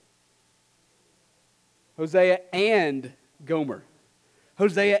Hosea and Gomer.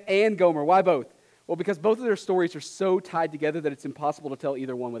 Hosea and Gomer. Why both? Well, because both of their stories are so tied together that it's impossible to tell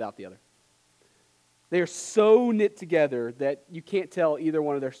either one without the other. They are so knit together that you can't tell either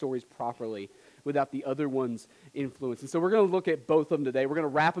one of their stories properly without the other one's influence. And so we're going to look at both of them today. We're going to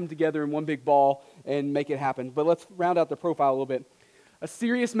wrap them together in one big ball and make it happen. But let's round out their profile a little bit. A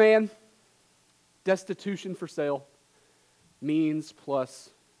serious man, destitution for sale, means plus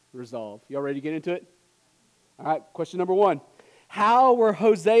resolve. Y'all ready to get into it? All right, question number 1. How were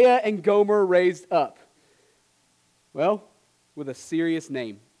Hosea and Gomer raised up? Well, with a serious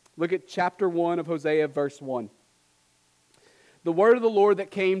name. Look at chapter 1 of Hosea, verse 1. The word of the Lord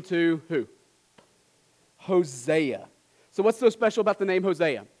that came to who? Hosea. So what's so special about the name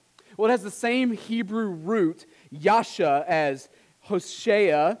Hosea? Well, it has the same Hebrew root, Yasha, as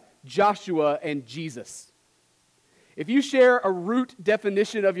Hosea, Joshua, and Jesus. If you share a root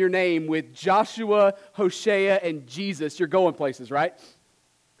definition of your name with Joshua, Hosea, and Jesus, you're going places, right?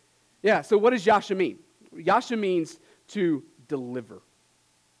 Yeah, so what does Yasha mean? Yasha means to deliver.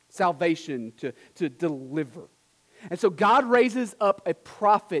 Salvation, to deliver. And so God raises up a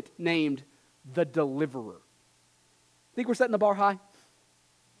prophet named the Deliverer. Think we're setting the bar high?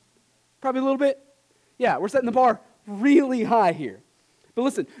 Probably a little bit. Yeah, we're setting the bar really high here. But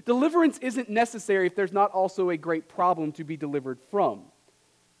listen, deliverance isn't necessary if there's not also a great problem to be delivered from.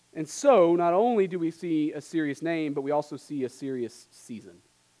 And so, not only do we see a serious name, but we also see a serious season.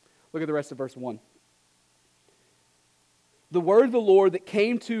 Look at the rest of verse 1. The word of the Lord that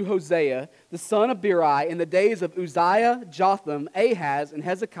came to Hosea, the son of Beeri, in the days of Uzziah, Jotham, Ahaz, and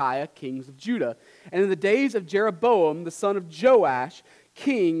Hezekiah, kings of Judah, and in the days of Jeroboam, the son of Joash,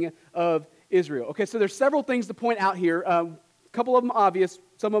 king of Israel. Okay, so there's several things to point out here. A couple of them obvious,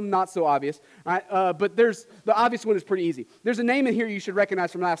 some of them not so obvious. All right, but the obvious one is pretty easy. There's a name in here you should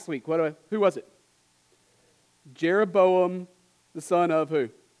recognize from last week. Who was it? Jeroboam, the son of who?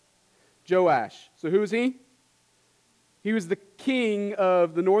 Joash. So who was he? He was the king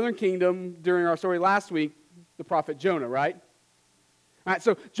of the northern kingdom during our story last week, the prophet Jonah, right? All right,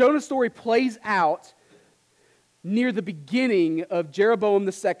 so Jonah's story plays out near the beginning of Jeroboam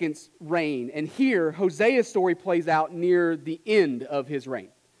II's reign. And here, Hosea's story plays out near the end of his reign.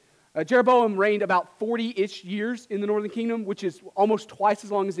 Jeroboam reigned about 40-ish years in the northern kingdom, which is almost twice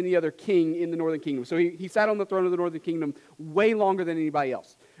as long as any other king in the northern kingdom. So he sat on the throne of the northern kingdom way longer than anybody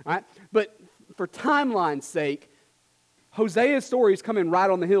else. All right? But for timeline's sake, Hosea's story is coming right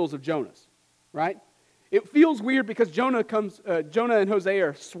on the heels of Jonah's, right? It feels weird because Jonah and Hosea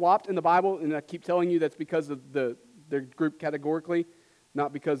are swapped in the Bible, and I keep telling you that's because of their group categorically,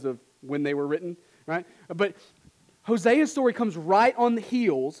 not because of when they were written, right? But Hosea's story comes right on the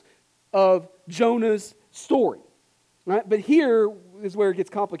heels of Jonah's story, right? But here is where it gets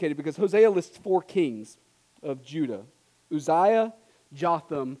complicated because Hosea lists 4 kings of Judah: Uzziah,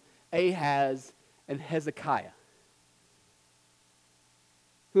 Jotham, Ahaz, and Hezekiah.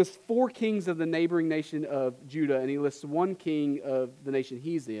 He lists 4 kings of the neighboring nation of Judah, and he lists 1 king of the nation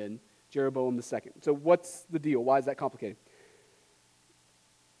he's in, Jeroboam II. So what's the deal? Why is that complicated?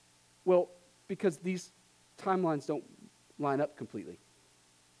 Well, because these timelines don't line up completely.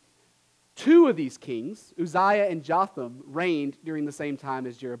 2 of these kings, Uzziah and Jotham, reigned during the same time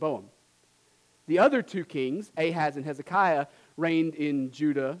as Jeroboam. The other 2 kings, Ahaz and Hezekiah, reigned in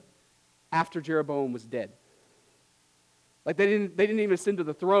Judah after Jeroboam was dead. Like they didn't even ascend to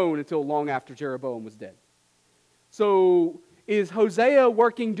the throne until long after Jeroboam was dead. So is Hosea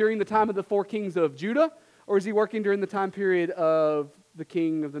working during the time of the 4 kings of Judah, or is he working during the time period of the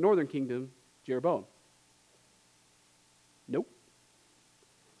king of the northern kingdom, Jeroboam? Nope.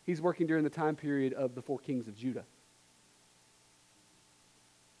 He's working during the time period of the 4 kings of Judah.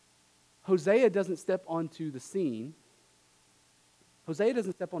 Hosea doesn't step onto the scene. Hosea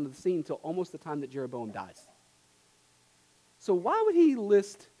doesn't step onto the scene until almost the time that Jeroboam dies. So why would he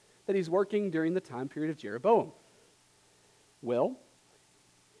list that he's working during the time period of Jeroboam? Well,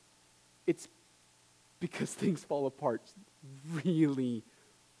 it's because things fall apart really,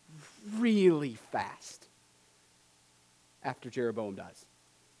 really fast after Jeroboam dies.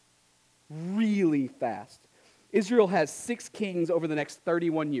 Really fast. Israel has 6 kings over the next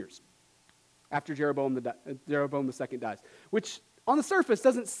 31 years after Jeroboam II dies, which on the surface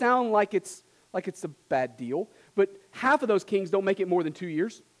doesn't sound like it's a bad deal, but half of those kings don't make it more than 2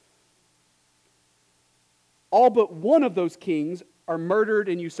 years. All but one of those kings are murdered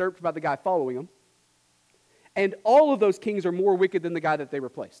and usurped by the guy following them, and all of those kings are more wicked than the guy that they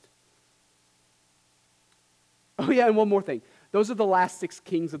replaced. Oh yeah, and one more thing. Those are the last 6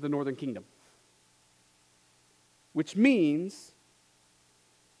 kings of the northern kingdom, which means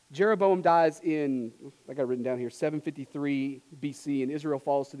Jeroboam dies in, I got it written down here, 753 BC, and Israel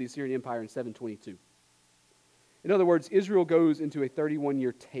falls to the Assyrian Empire in 722. In other words, Israel goes into a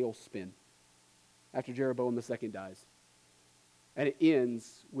 31-year tailspin after Jeroboam II dies. And it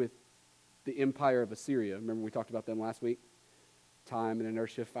ends with the empire of Assyria. Remember we talked about them last week? Time and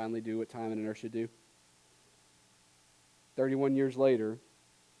inertia finally do what time and inertia do. 31 years later,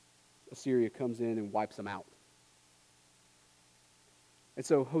 Assyria comes in and wipes them out. And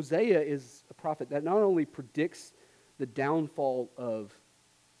so Hosea is a prophet that not only predicts the downfall of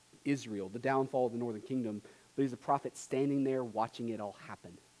Israel, the downfall of the northern kingdom, but he's a prophet standing there watching it all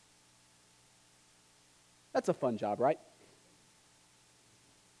happen. That's a fun job, right?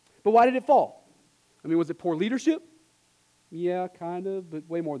 But why did it fall? I mean, was it poor leadership? Yeah, kind of, but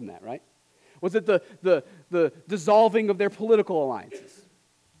way more than that, right? Was it the dissolving of their political alliances?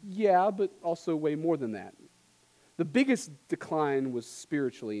 Yeah, but also way more than that. The biggest decline was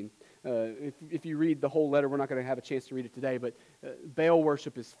spiritually. If you read the whole letter, we're not going to have a chance to read it today, but Baal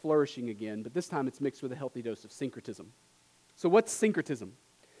worship is flourishing again, but this time it's mixed with a healthy dose of syncretism. So what's syncretism?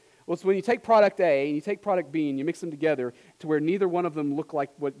 Well, it's when you take product A and you take product B and you mix them together to where neither one of them look like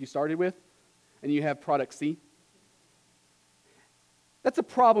what you started with, and you have product C. That's a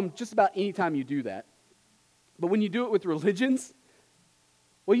problem just about any time you do that. But when you do it with religions,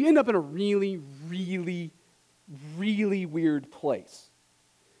 well, you end up in a really, really, really weird place.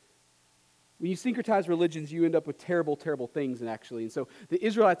 When you syncretize religions, you end up with terrible, terrible things, and so the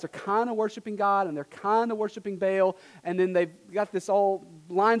Israelites are kind of worshiping God, and they're kind of worshiping Baal, and then they've got this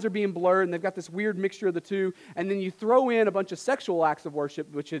lines are being blurred, and they've got this weird mixture of the two, and then you throw in a bunch of sexual acts of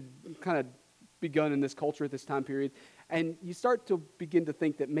worship, which had kind of begun in this culture at this time period, and you start to begin to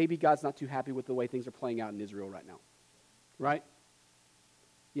think that maybe God's not too happy with the way things are playing out in Israel right now, right?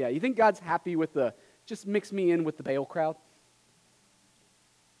 Yeah, you think God's happy with just mix me in with the Baal crowd?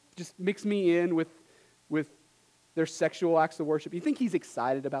 Just mix me in with their sexual acts of worship. You think he's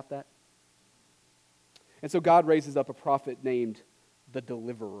excited about that? And so God raises up a prophet named the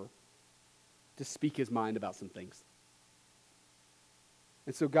Deliverer to speak his mind about some things.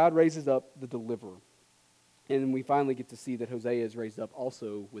 And so God raises up the Deliverer. And we finally get to see that Hosea is raised up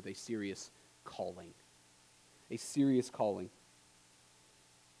also with a serious calling. A serious calling.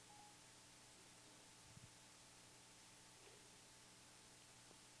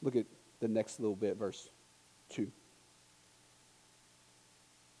 Look at the next little bit, verse 2.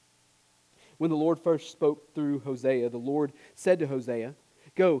 When the Lord first spoke through Hosea, the Lord said to Hosea,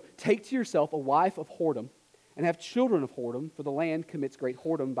 "Go, take to yourself a wife of whoredom, and have children of whoredom, for the land commits great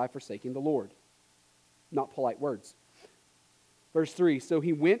whoredom by forsaking the Lord." Not polite words. Verse 3, so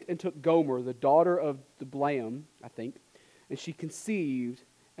he went and took Gomer, the daughter of Diblaim, I think, and she conceived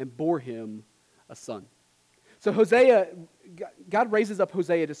and bore him a son. So God raises up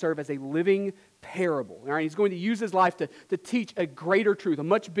Hosea to serve as a living parable. All right? He's going to use his life to teach a greater truth, a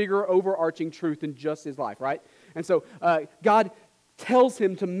much bigger overarching truth than just his life, right? And so God tells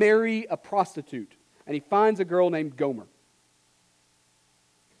him to marry a prostitute, and he finds a girl named Gomer.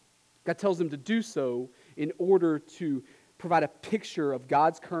 God tells him to do so in order to provide a picture of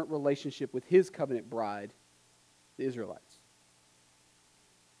God's current relationship with his covenant bride, the Israelites.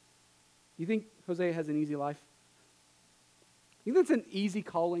 You think Hosea has an easy life? You think that's an easy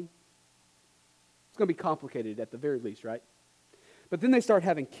calling? It's going to be complicated at the very least, right? But then they start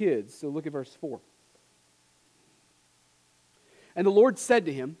having kids, so look at verse 4. And the Lord said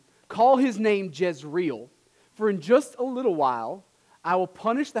to him, "Call his name Jezreel, for in just a little while I will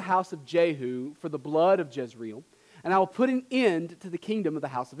punish the house of Jehu for the blood of Jezreel, and I will put an end to the kingdom of the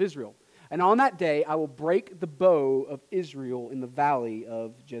house of Israel. And on that day I will break the bow of Israel in the valley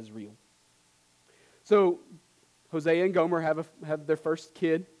of Jezreel." So Hosea and Gomer have their first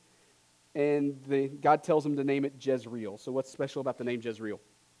kid, and God tells them to name it Jezreel. So what's special about the name Jezreel?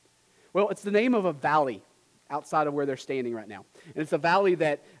 Well, it's the name of a valley outside of where they're standing right now. And it's a valley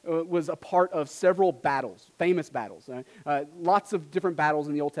that was a part of several battles, famous battles. Lots of different battles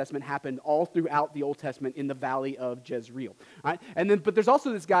in the Old Testament happened all throughout the Old Testament in the valley of Jezreel. Right? But there's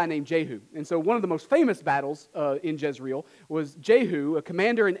also this guy named Jehu. And so one of the most famous battles in Jezreel was Jehu, a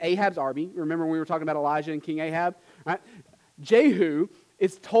commander in Ahab's army. Remember when we were talking about Elijah and King Ahab? Right? Jehu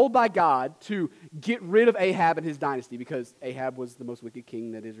is told by God to get rid of Ahab and his dynasty because Ahab was the most wicked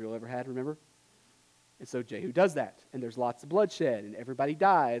king that Israel ever had, remember? And so Jehu does that, and there's lots of bloodshed, and everybody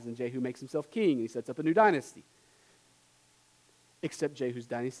dies, and Jehu makes himself king, and he sets up a new dynasty. Except Jehu's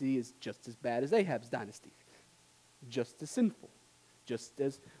dynasty is just as bad as Ahab's dynasty, just as sinful, just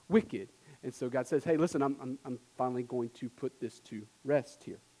as wicked. And so God says, hey, listen, I'm finally going to put this to rest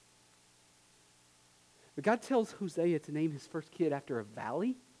here. But God tells Hosea to name his first kid after a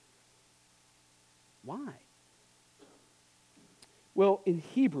valley? Why? Well, in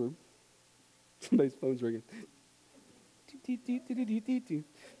Hebrew, somebody's phone's ringing.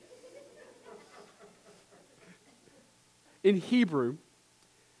 In Hebrew,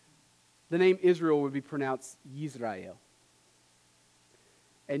 the name Israel would be pronounced Yisrael.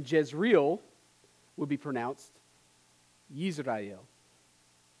 And Jezreel would be pronounced Yisrael.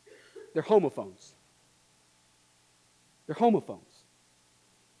 They're homophones. They're homophones.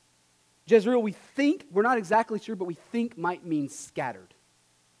 Jezreel, we think, we're not exactly sure, but we think might mean scattered.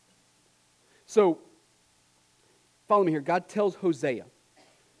 So, follow me here. God tells Hosea,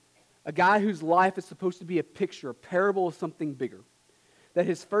 a guy whose life is supposed to be a picture, a parable of something bigger, that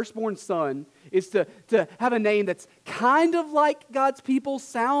his firstborn son is to have a name that's kind of like God's people,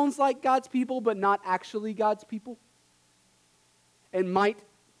 sounds like God's people, but not actually God's people, and might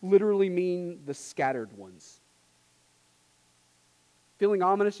literally mean the scattered ones. Feeling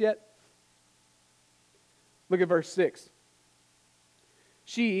ominous yet? Look at verse 6.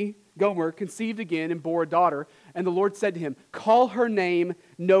 She, Gomer, conceived again and bore a daughter, and the Lord said to him, call her name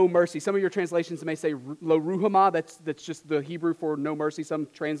No Mercy. Some of your translations may say Lo Ruhamah. That's just the Hebrew for no mercy. Some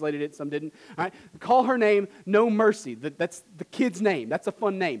translated it, some didn't. All right? Call her name No Mercy. That's the kid's name. That's a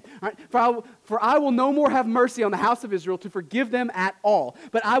fun name. All right? For I will no more have mercy on the house of Israel to forgive them at all.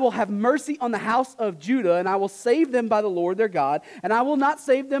 But I will have mercy on the house of Judah, and I will save them by the Lord their God. And I will not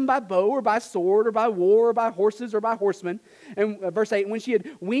save them by bow or by sword or by war or by horses or by horsemen. And verse 8, when she had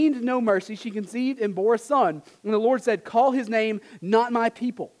weaned No Mercy, she conceived and bore a son. And the Lord said, call his name Not My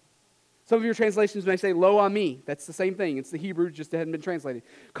People. Some of your translations may say Lo Ami. That's the same thing. It's the Hebrew, just it hadn't been translated.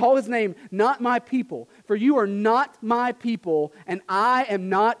 Call his name Not My People, for you are not my people, and I am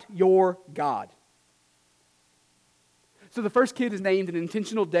not your God. So the first kid is named an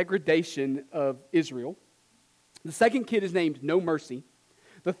intentional degradation of Israel. The second kid is named No Mercy.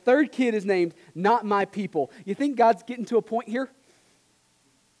 The third kid is named Not My People. You think God's getting to a point here?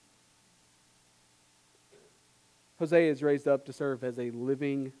 Hosea is raised up to serve as a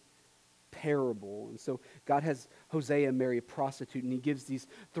living parable. And so God has Hosea marry a prostitute, and he gives these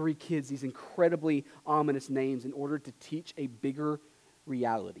three kids these incredibly ominous names in order to teach a bigger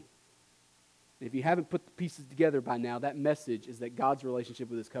reality. And if you haven't put the pieces together by now, that message is that God's relationship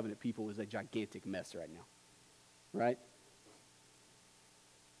with his covenant people is a gigantic mess right now. Right?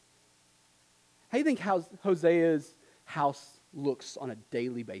 How do you think Hosea's house looks on a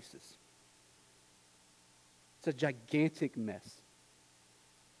daily basis? It's a gigantic mess.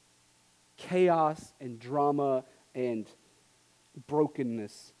 Chaos and drama and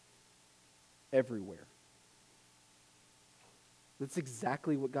brokenness everywhere. That's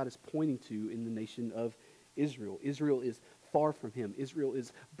exactly what God is pointing to in the nation of Israel. Israel is far from him. Israel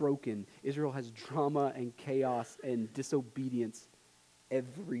is broken. Israel has drama and chaos and disobedience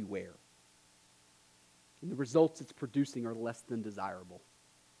everywhere. And the results it's producing are less than desirable.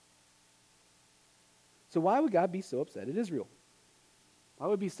 So why would God be so upset at Israel? Why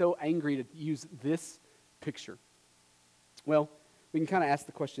would he be so angry to use this picture? Well, we can kind of ask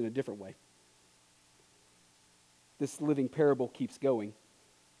the question a different way. This living parable keeps going.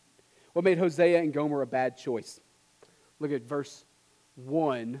 What made Hosea and Gomer a bad choice? Look at verse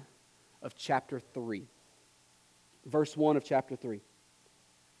 1 of chapter 3. Verse 1 of chapter 3.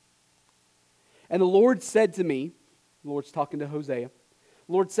 And the Lord said to me, the Lord's talking to Hosea,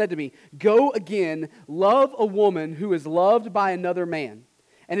 the Lord said to me, go again, love a woman who is loved by another man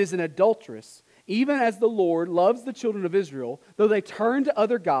and is an adulteress, even as the Lord loves the children of Israel, though they turn to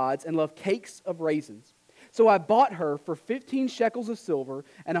other gods and love cakes of raisins. So I bought her for 15 shekels of silver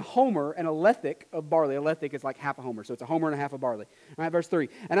and a homer and a lethek of barley. A lethek is like half a homer, so it's a homer and a half of barley. All right, verse 3.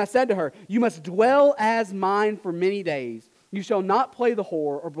 And I said to her, you must dwell as mine for many days. You shall not play the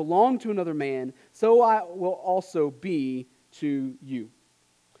whore or belong to another man, so I will also be to you.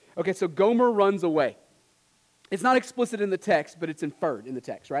 Okay, so Gomer runs away. It's not explicit in the text, but it's inferred in the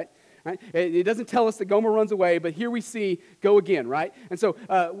text, right? Right? It doesn't tell us that Gomer runs away, but here we see go again, right? And so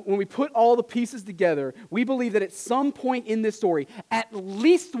when we put all the pieces together, we believe that at some point in this story, at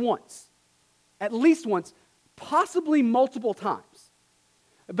least once, possibly multiple times,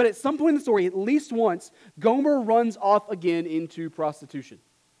 but at some point in the story, at least once, Gomer runs off again into prostitution.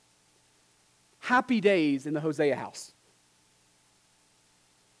 Happy days in the Hosea house.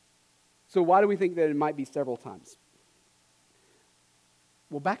 So why do we think that it might be several times?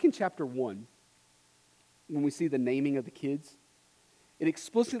 Well, back in chapter 1, when we see the naming of the kids, it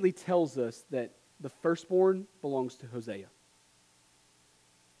explicitly tells us that the firstborn belongs to Hosea.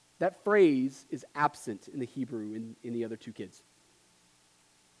 That phrase is absent in the Hebrew in the other two kids.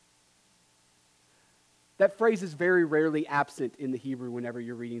 That phrase is very rarely absent in the Hebrew whenever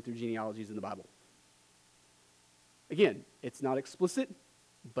you're reading through genealogies in the Bible. Again, it's not explicit,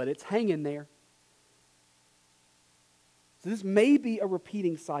 but it's hanging there. So this may be a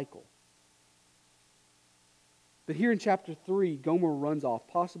repeating cycle. But here in chapter 3, Gomer runs off,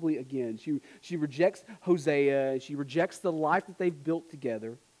 possibly again. She rejects Hosea. She rejects the life that they've built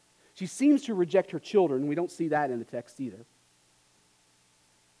together. She seems to reject her children. We don't see that in the text either.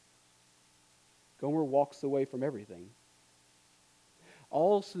 Gomer walks away from everything,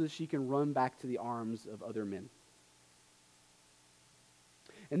 all so that she can run back to the arms of other men.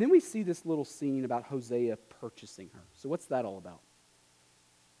 And then we see this little scene about Hosea purchasing her. So what's that all about?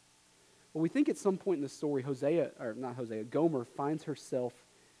 Well, we think at some point in the story, Gomer finds herself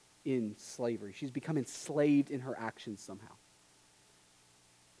in slavery. She's become enslaved in her actions somehow.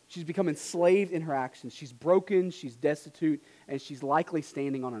 She's become enslaved in her actions. She's broken, she's destitute, and she's likely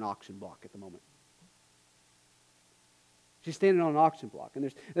standing on an auction block at the moment. She's standing on an auction block.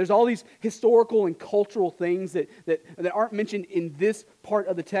 And there's all these historical and cultural things that aren't mentioned in this part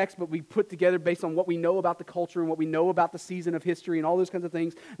of the text, but we put together based on what we know about the culture and what we know about the season of history and all those kinds of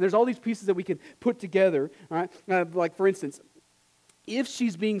things. And there's all these pieces that we can put together. All right? Like, for instance, if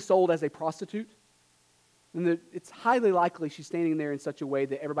she's being sold as a prostitute, then it's highly likely she's standing there in such a way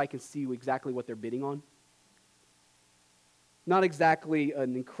that everybody can see exactly what they're bidding on. Not exactly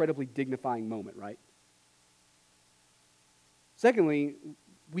an incredibly dignifying moment, right? Secondly,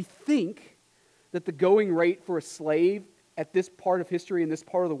 we think that the going rate for a slave at this part of history in this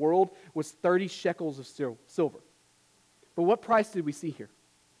part of the world was 30 shekels of silver. But what price did we see here?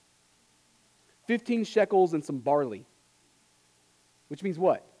 15 shekels and some barley. Which means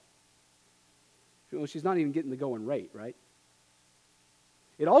what? Well, she's not even getting the going rate, right?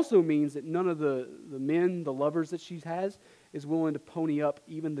 It also means that none of the men, the lovers that she has, is willing to pony up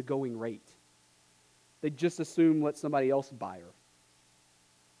even the going rate. They just assume let somebody else buy her.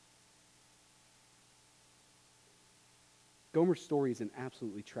 Gomer's story is an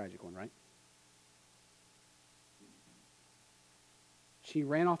absolutely tragic one, right? She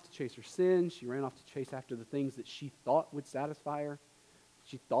ran off to chase her sin. She ran off to chase after the things that she thought would satisfy her,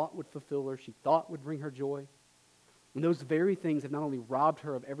 she thought would fulfill her, she thought would bring her joy. And those very things have not only robbed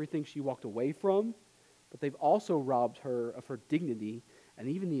her of everything she walked away from, but they've also robbed her of her dignity and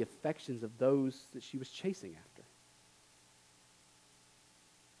even the affections of those that she was chasing after.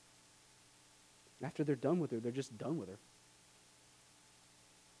 After they're done with her, they're just done with her.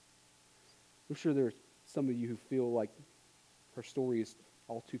 I'm sure there's some of you who feel like her story is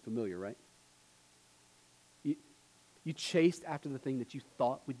all too familiar, right? You chased after the thing that you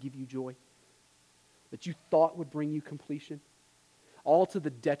thought would give you joy, that you thought would bring you completion, all to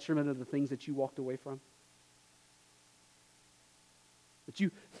the detriment of the things that you walked away from. That you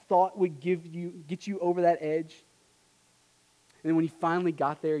thought would get you over that edge. And then when you finally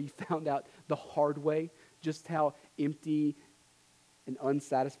got there, you found out the hard way just how empty and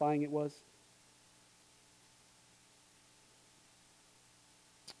unsatisfying it was.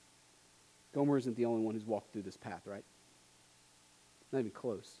 Gomer isn't the only one who's walked through this path, right? Not even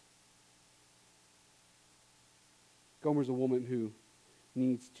close. Gomer's a woman who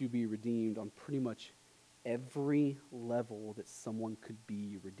needs to be redeemed on pretty much every level that someone could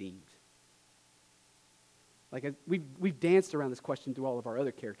be redeemed. Like we've danced around this question through all of our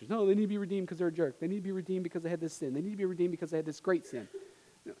other characters. No, they need to be redeemed because they're a jerk. They need to be redeemed because they had this sin. They need to be redeemed because they had this great sin.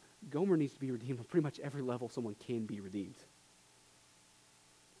 No, Gomer needs to be redeemed on pretty much every level someone can be redeemed.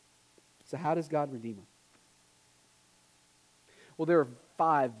 So how does God redeem her? Well, there are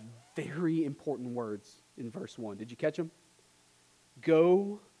 5 very important words in verse 1. Did you catch them?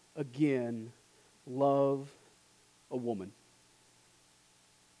 Go again, love a woman.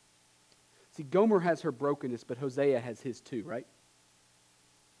 See, Gomer has her brokenness, but Hosea has his too, right?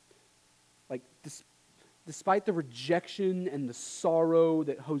 Like, despite the rejection and the sorrow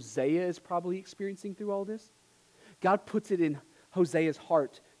that Hosea is probably experiencing through all this, God puts it in Hosea's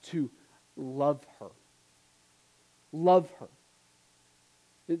heart to love her. Love her.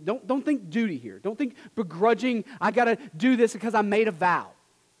 Don't think duty here. Don't think begrudging, I got to do this because I made a vow.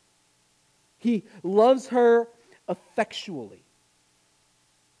 He loves her effectually.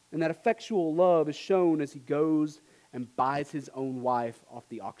 And that effectual love is shown as he goes and buys his own wife off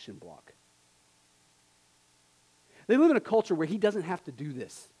the auction block. They live in a culture where he doesn't have to do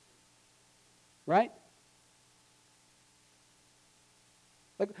this. Right?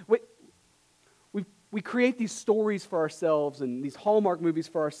 Like, we create these stories for ourselves and these Hallmark movies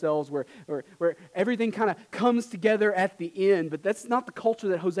for ourselves where everything kind of comes together at the end, but that's not the culture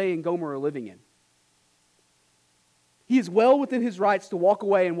that Hosea and Gomer are living in. He is well within his rights to walk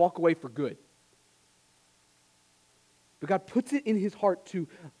away and walk away for good. But God puts it in his heart to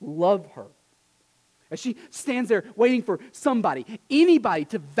love her. As she stands there waiting for somebody, anybody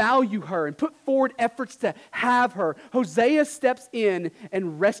to value her and put forward efforts to have her, Hosea steps in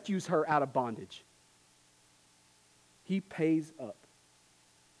and rescues her out of bondage. He pays up.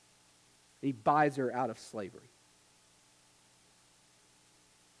 He buys her out of slavery.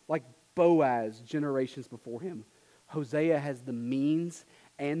 Like Boaz generations before him, Hosea has the means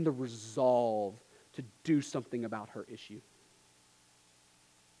and the resolve to do something about her issue.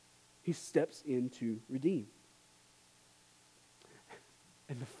 He steps in to redeem.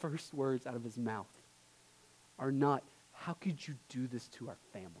 And the first words out of his mouth are not, how could you do this to our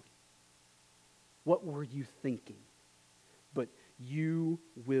family? What were you thinking? But you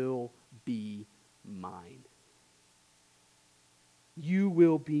will be mine. You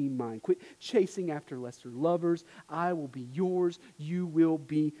will be mine. Quit chasing after lesser lovers. I will be yours. You will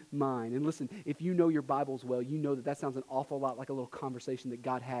be mine. And listen, if you know your Bibles well, you know that sounds an awful lot like a little conversation that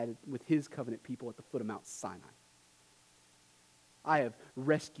God had with his covenant people at the foot of Mount Sinai. I have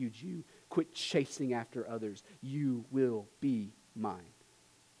rescued you. Quit chasing after others. You will be mine.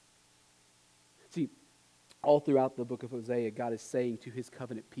 See, all throughout the book of Hosea, God is saying to his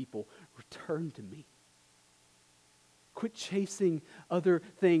covenant people, return to me. Quit chasing other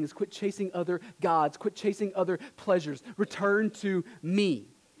things. Quit chasing other gods. Quit chasing other pleasures. Return to me.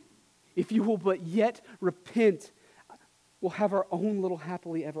 If you will but yet repent, we'll have our own little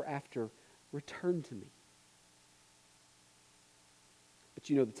happily ever after. Return to me. But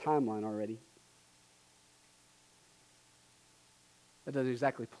you know the timeline already. That doesn't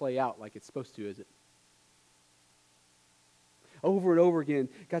exactly play out like it's supposed to, is it? Over and over again,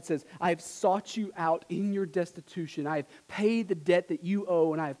 God says, I have sought you out in your destitution. I have paid the debt that you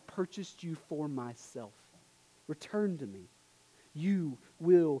owe, and I have purchased you for myself. Return to me. You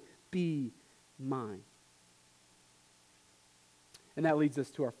will be mine. And that leads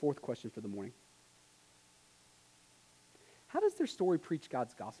us to our fourth question for the morning. How does their story preach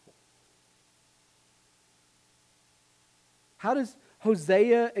God's gospel? How does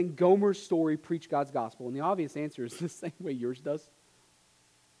Hosea and Gomer's story preach God's gospel? And the obvious answer is the same way yours does.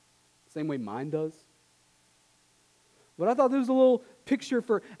 The same way mine does. But I thought there was a little picture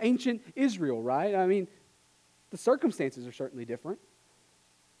for ancient Israel, right? I mean, the circumstances are certainly different.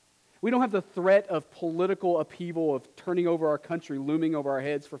 We don't have the threat of political upheaval, of turning over our country, looming over our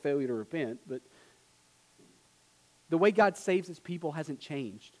heads for failure to repent, but the way God saves his people hasn't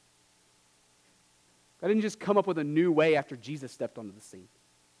changed. God didn't just come up with a new way after Jesus stepped onto the scene.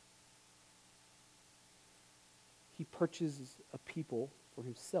 He purchases a people for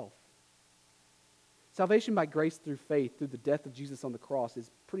himself. Salvation by grace through faith, through the death of Jesus on the cross, is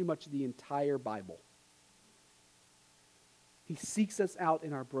pretty much the entire Bible. He seeks us out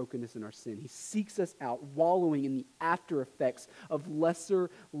in our brokenness and our sin. He seeks us out wallowing in the after effects of lesser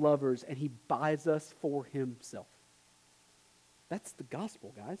lovers, and he buys us for himself. That's the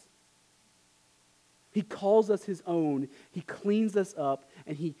gospel, guys. He calls us his own, he cleans us up,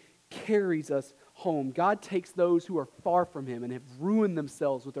 and he carries us home. God takes those who are far from him and have ruined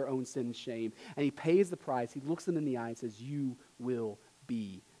themselves with their own sin and shame, and he pays the price. He looks them in the eye and says, you will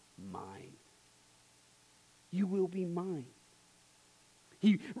be mine. You will be mine.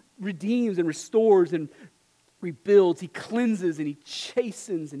 He redeems and restores and rebuilds. He cleanses and he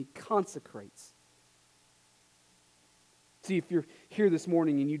chastens and he consecrates. See, if you're here this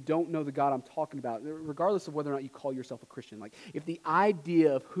morning and you don't know the God I'm talking about, regardless of whether or not you call yourself a Christian, like if the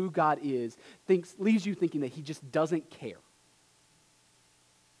idea of who God is leaves you thinking that he just doesn't care.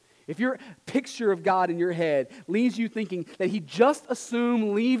 If your picture of God in your head leaves you thinking that he just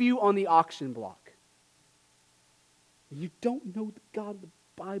assumed leave you on the auction block, and you don't know the God of the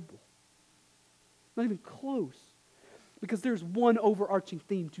Bible, not even close, because there's one overarching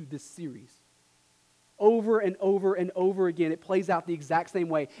theme to this series. Over and over and over again, it plays out the exact same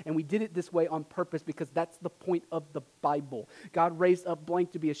way. And we did it this way on purpose because that's the point of the Bible. God raised up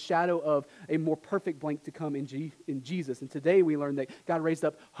blank to be a shadow of a more perfect blank to come in Jesus. And today we learned that God raised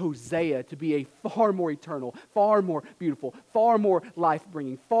up Hosea to be a far more eternal, far more beautiful, far more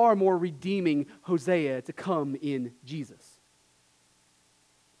life-bringing, far more redeeming Hosea to come in Jesus.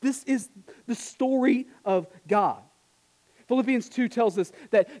 This is the story of God. Philippians 2 tells us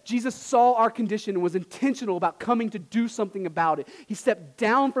that Jesus saw our condition and was intentional about coming to do something about it. He stepped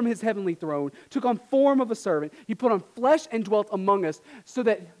down from his heavenly throne, took on form of a servant. He put on flesh and dwelt among us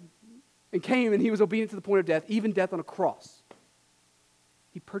and came and he was obedient to the point of death, even death on a cross.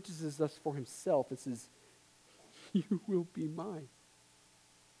 He purchases us for himself and says, you will be mine.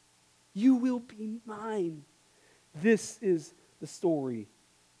 You will be mine. This is the story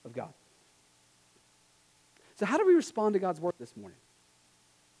of God. So how do we respond to God's word this morning?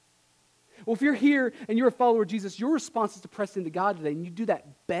 Well, if you're here and you're a follower of Jesus, your response is to press into God today, and you do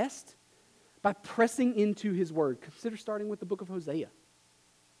that best by pressing into His Word. Consider starting with the book of Hosea.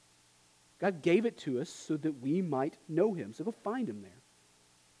 God gave it to us so that we might know Him. So go find Him there.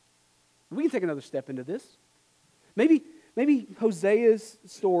 We can take another step into this. Maybe Hosea's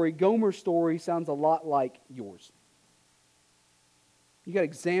story, Gomer's story, sounds a lot like yours. You got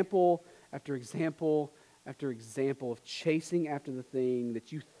example after example after example of chasing after the thing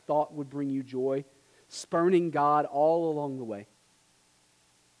that you thought would bring you joy, spurning God all along the way.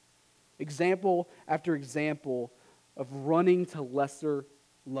 Example after example of running to lesser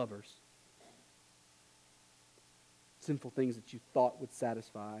lovers. Sinful things that you thought would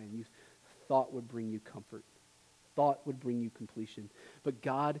satisfy and you thought would bring you comfort, thought would bring you completion. But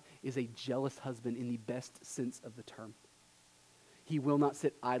God is a jealous husband in the best sense of the term. He will not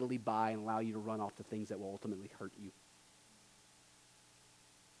sit idly by and allow you to run off the things that will ultimately hurt you.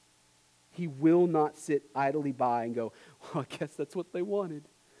 He will not sit idly by and go, well, I guess that's what they wanted.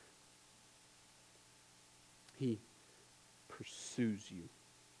 He pursues you.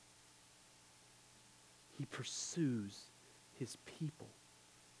 He pursues His people.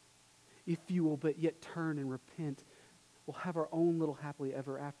 If you will but yet turn and repent, we'll have our own little happily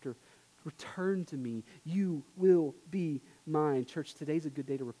ever after. Return to me. You will be mine. Church, today's a good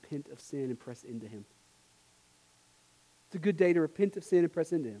day to repent of sin and press into Him. It's a good day to repent of sin and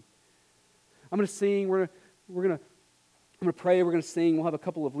press into Him. I'm going to sing. I'm going to pray. We're going to sing. We'll have a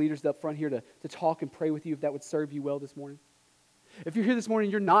couple of leaders up front here to talk and pray with you if that would serve you well this morning. If you're here this morning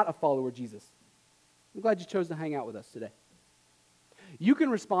and you're not a follower of Jesus, I'm glad you chose to hang out with us today. You can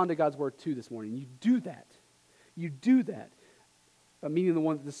respond to God's word too this morning. You do that. You do that by meeting the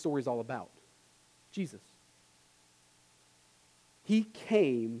one that this story is all about, Jesus. He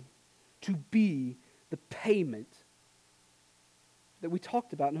came to be the payment that we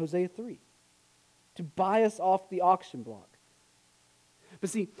talked about in Hosea 3, to buy us off the auction block.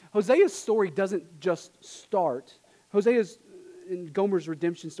 But see, Hosea's story doesn't just start. Hosea's and Gomer's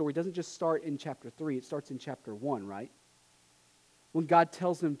redemption story doesn't just start in chapter 3. It starts in chapter 1, right? When God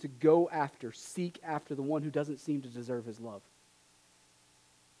tells him to go after, seek after the one who doesn't seem to deserve his love.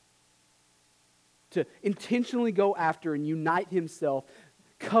 To intentionally go after and unite himself,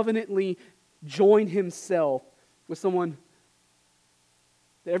 covenantly join himself with someone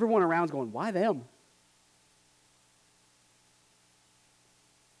that everyone around is going, why them?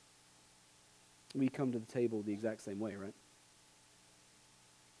 We come to the table the exact same way, right?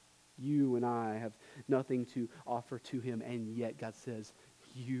 You and I have nothing to offer to him, and yet God says,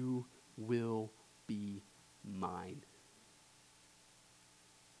 you will be mine.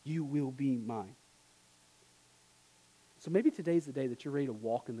 You will be mine. So maybe today's the day that you're ready to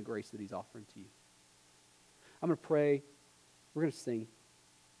walk in the grace that he's offering to you. I'm going to pray. We're going to sing.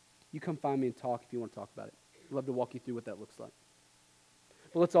 You come find me and talk if you want to talk about it. I'd love to walk you through what that looks like.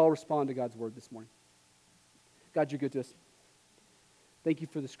 But let's all respond to God's word this morning. God, you're good to us. Thank you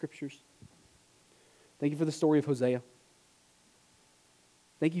for the scriptures. Thank you for the story of Hosea.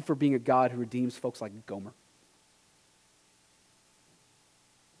 Thank you for being a God who redeems folks like Gomer.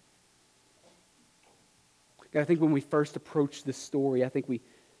 God, I think when we first approach this story, I think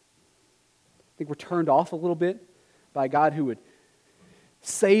we're turned off a little bit by a God who would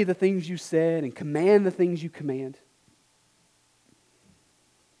say the things you said and command the things you command.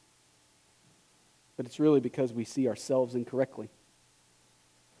 But it's really because we see ourselves incorrectly.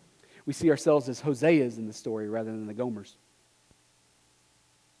 We see ourselves as Hoseas in the story rather than the Gomers.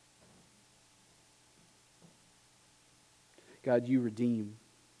 God, you redeem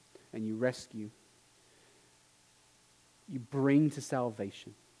and you rescue. You bring to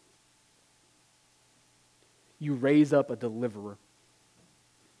salvation. You raise up a deliverer.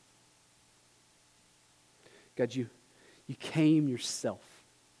 God, you came yourself.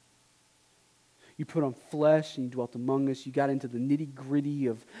 You put on flesh and you dwelt among us. You got into the nitty-gritty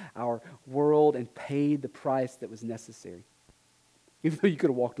of our world and paid the price that was necessary. Even though you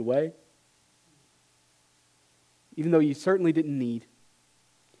could have walked away. Even though you certainly didn't need.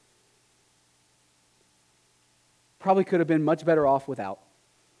 Probably could have been much better off without.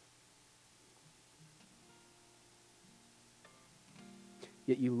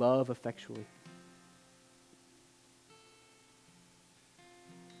 Yet you love effectually.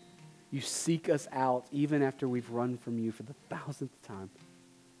 You seek us out even after we've run from you for the 1,000th time.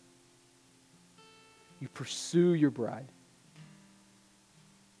 You pursue your bride.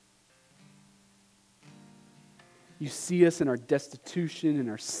 You see us in our destitution, in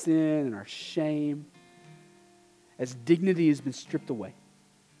our sin, in our shame, as dignity has been stripped away.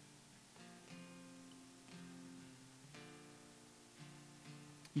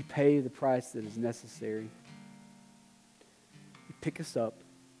 You pay the price that is necessary. You pick us up.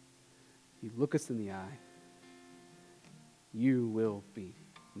 You look us in the eye. You will be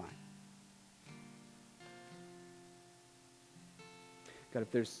mine. God,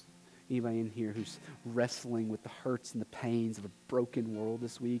 if there's anybody in here who's wrestling with the hurts and the pains of a broken world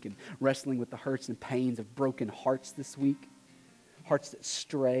this week, and wrestling with the hurts and pains of broken hearts this week, hearts that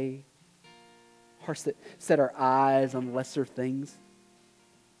stray, hearts that set our eyes on lesser things,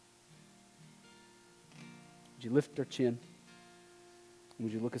 would you lift our chin? And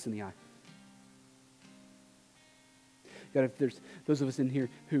would you look us in the eye? God, if there's those of us in here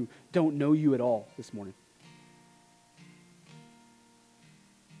who don't know you at all this morning,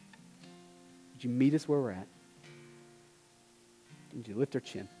 would you meet us where we're at? Would you lift our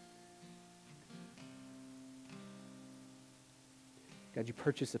chin? God, you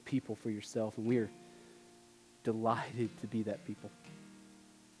purchase a people for yourself, and we are delighted to be that people.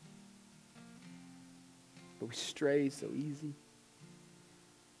 But we stray so easy,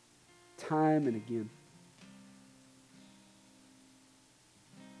 time and again.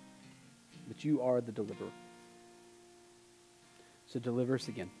 But you are the deliverer. So deliver us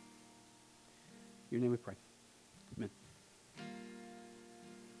again. In your name we pray. Amen.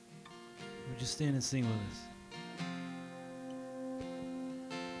 Would you stand and sing with us?